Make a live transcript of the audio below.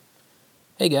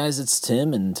Hey guys, it's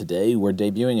Tim, and today we're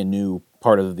debuting a new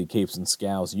part of the Capes and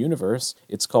Scowls universe.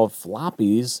 It's called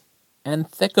Floppeez and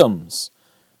Thickemz.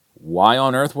 Why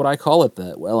on earth would I call it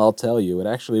that? Well, I'll tell you. It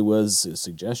actually was a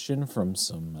suggestion from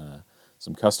some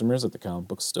customers at the comic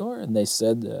book store, and they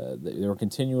said they were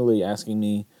continually asking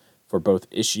me for both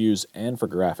issues and for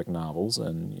graphic novels,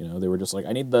 and they were just like,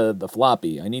 I need the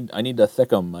floppy, I need the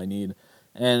thickem,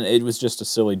 and it was just a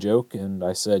silly joke, and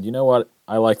I said, you know what,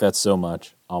 I like that so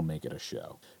much, I'll make it a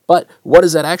show. But what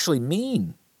does that actually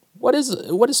mean? What is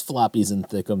Floppeez and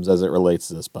Thickemz as it relates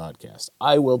to this podcast?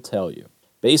 I will tell you.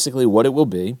 Basically, what it will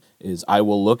be is I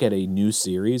will look at a new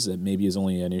series that maybe is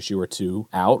only an issue or two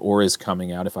out or is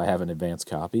coming out if I have an advanced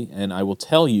copy, and I will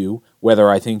tell you whether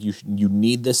I think you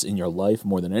need this in your life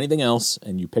more than anything else,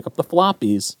 and you pick up the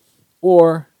Floppeez,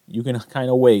 or you can kind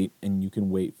of wait, and you can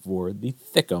wait for the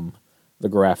Thickem, the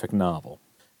graphic novel.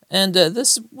 And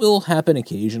this will happen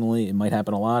occasionally. It might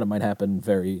happen a lot. It might happen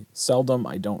very seldom.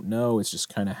 I don't know. It's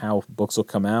just kind of how books will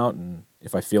come out, and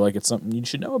if I feel like it's something you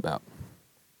should know about.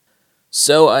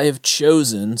 So I have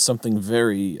chosen something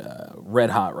very red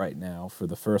hot right now for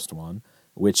the first one,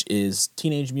 which is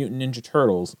Teenage Mutant Ninja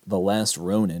Turtles, The Last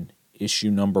Ronin,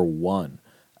 issue number 1.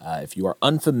 If you are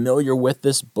unfamiliar with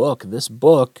this book,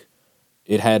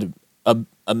 it had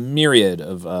a myriad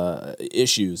of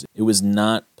issues. It was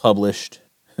not published.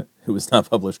 It was not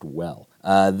published well.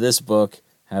 This book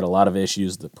had a lot of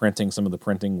issues. Some of the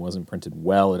printing wasn't printed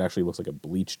well. It actually looks like a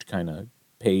bleached kind of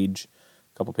page.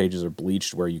 A couple pages are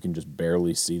bleached where you can just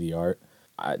barely see the art.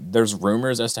 There's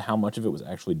rumors as to how much of it was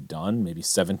actually done. Maybe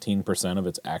 17% of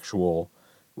its actual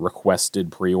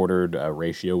requested pre-ordered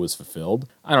ratio was fulfilled.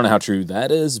 I don't know how true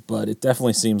that is, but it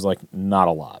definitely seems like not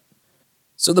a lot.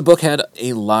 So the book had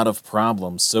a lot of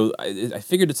problems, so I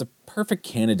figured it's a perfect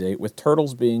candidate with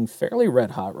Turtles being fairly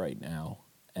red hot right now.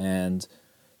 And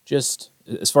just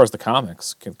as far as the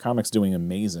comics doing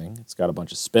amazing. It's got a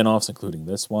bunch of spin-offs, including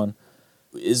this one.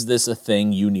 Is this a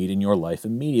thing you need in your life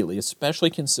immediately, especially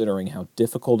considering how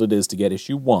difficult it is to get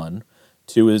issue 1?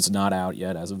 2 is not out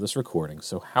yet as of this recording,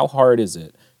 so how hard is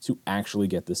it to actually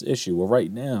get this issue? Well,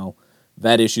 right now,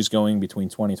 that issue's going between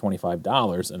 $20 and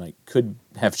 $25, and I could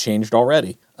have changed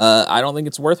already. I don't think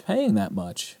it's worth paying that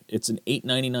much. It's an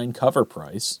 $8.99 cover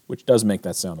price, which does make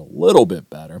that sound a little bit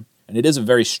better, and it is a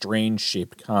very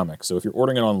strange-shaped comic, so if you're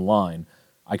ordering it online,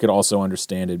 I could also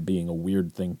understand it being a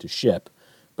weird thing to ship,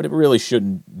 but it really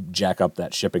shouldn't jack up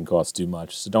that shipping cost too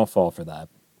much, so don't fall for that.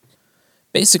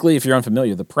 Basically, if you're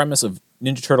unfamiliar, the premise of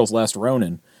Ninja Turtles Last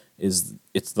Ronin is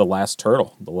it's the last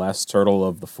turtle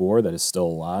of the 4 that is still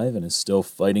alive and is still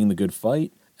fighting the good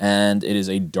fight, and it is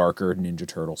a darker Ninja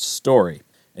Turtle story.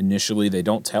 Initially, they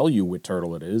don't tell you what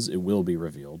turtle it is. It will be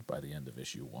revealed by the end of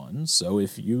issue 1, so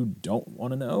if you don't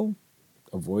want to know,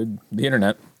 avoid the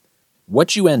internet.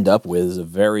 What you end up with is a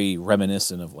very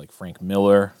reminiscent of like Frank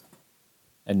Miller.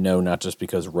 And no, not just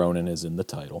because Ronin is in the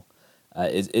title.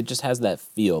 It just has that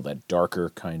feel, that darker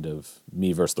kind of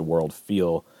me versus the world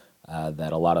feel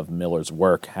that a lot of Miller's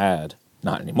work had.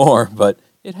 Not anymore, but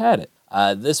it had it.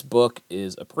 This book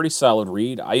is a pretty solid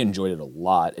read. I enjoyed it a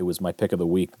lot. It was my pick of the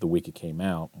week it came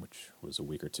out, which was a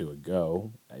week or two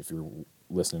ago, if you're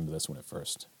listening to this when it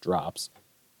first drops.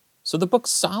 So the book's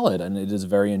solid, and it is a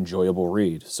very enjoyable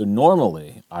read. So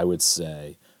normally, I would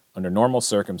say, under normal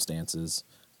circumstances,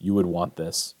 you would want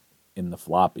this in the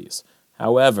Floppeez.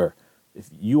 However, if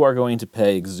you are going to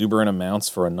pay exuberant amounts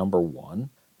for a number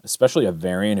 1, especially a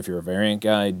variant, if you're a variant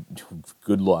guy,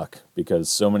 good luck,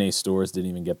 because so many stores didn't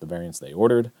even get the variants they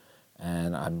ordered,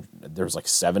 and there's like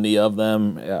 70 of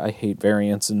them. I hate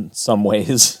variants in some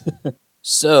ways.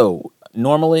 So,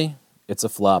 normally, it's a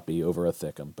floppy over a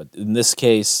thickem, but in this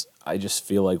case, I just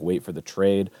feel like wait for the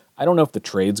trade. I don't know if the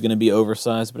trade's going to be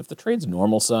oversized, but if the trade's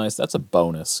normal size, that's a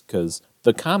bonus, because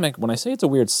the comic, when I say it's a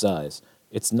weird size,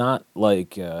 it's not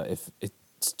like if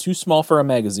it's too small for a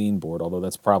magazine board, although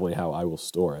that's probably how I will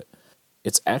store it.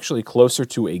 It's actually closer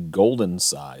to a golden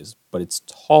size, but it's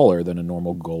taller than a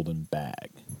normal golden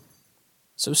bag.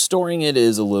 So storing it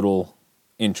is a little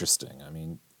interesting. I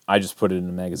mean, I just put it in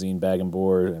a magazine bag and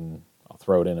board, and I'll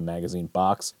throw it in a magazine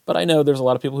box. But I know there's a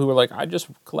lot of people who are like, I just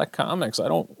collect comics. I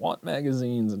don't want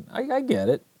magazines. And I get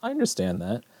it. I understand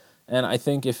that. And I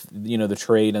think if, the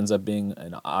trade ends up being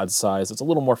an odd size, it's a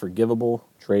little more forgivable.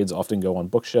 Trades often go on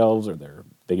bookshelves, or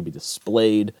they can be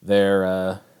displayed.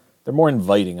 They're more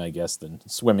inviting, I guess, than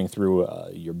swimming through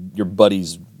your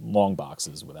buddy's long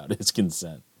boxes without his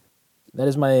consent. That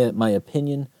is my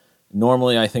opinion.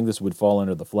 Normally, I think this would fall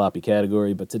under the floppy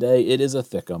category, but today it is a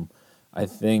thickem. I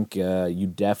think you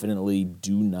definitely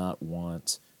do not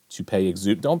want to pay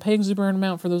don't pay exuberant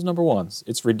amount for those number 1s.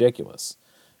 It's ridiculous.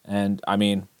 And, I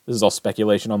mean, This is all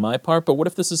speculation on my part, but what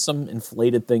if this is some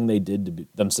inflated thing they did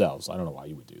themselves? I don't know why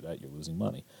you would do that. You're losing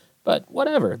money. But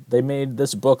whatever. They made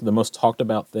this book the most talked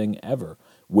about thing ever.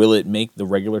 Will it make the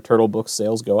regular Turtle book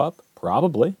sales go up?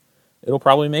 Probably. It'll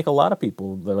probably make a lot of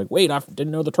people. They're like, wait, I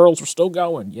didn't know the Turtles were still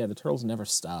going. Yeah, the Turtles never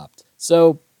stopped.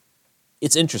 So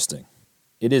it's interesting.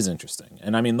 It is interesting.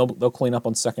 And I mean, they'll clean up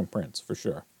on second prints for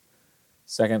sure.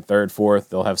 Second, third, fourth,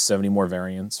 they'll have 70 more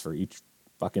variants for each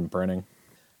fucking printing.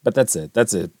 But that's it.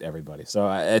 That's it, everybody. So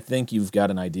I think you've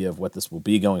got an idea of what this will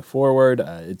be going forward.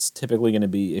 It's typically going to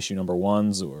be issue number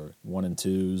 1s or 1 and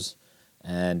 2s.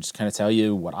 And just kind of tell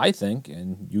you what I think.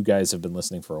 And you guys have been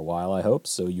listening for a while, I hope.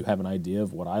 So you have an idea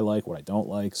of what I like, what I don't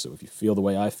like. So if you feel the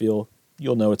way I feel,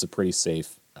 you'll know it's a pretty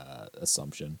safe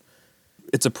assumption.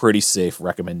 It's a pretty safe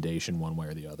recommendation one way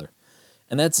or the other.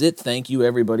 And that's it. Thank you,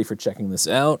 everybody, for checking this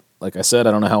out. Like I said,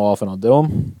 I don't know how often I'll do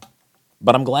them.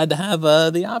 But I'm glad to have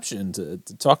the option to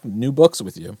talk new books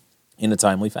with you in a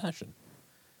timely fashion.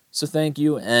 So thank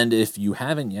you, and if you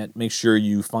haven't yet, make sure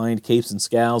you find Capes and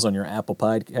Scowls on your Apple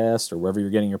Podcast or wherever you're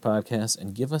getting your podcasts,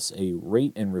 and give us a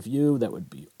rate and review. That would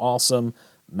be awesome.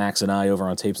 Max and I over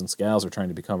on Tapes and Scowls are trying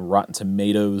to become Rotten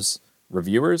Tomatoes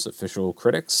reviewers, official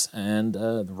critics, and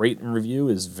the rate and review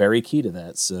is very key to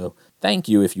that. So thank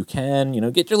you if you can.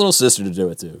 Get your little sister to do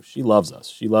it too. She loves us.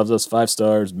 She loves us. 5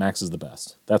 stars. Max is the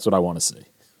best. That's what I want to see.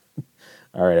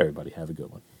 All right, everybody. Have a good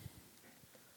one.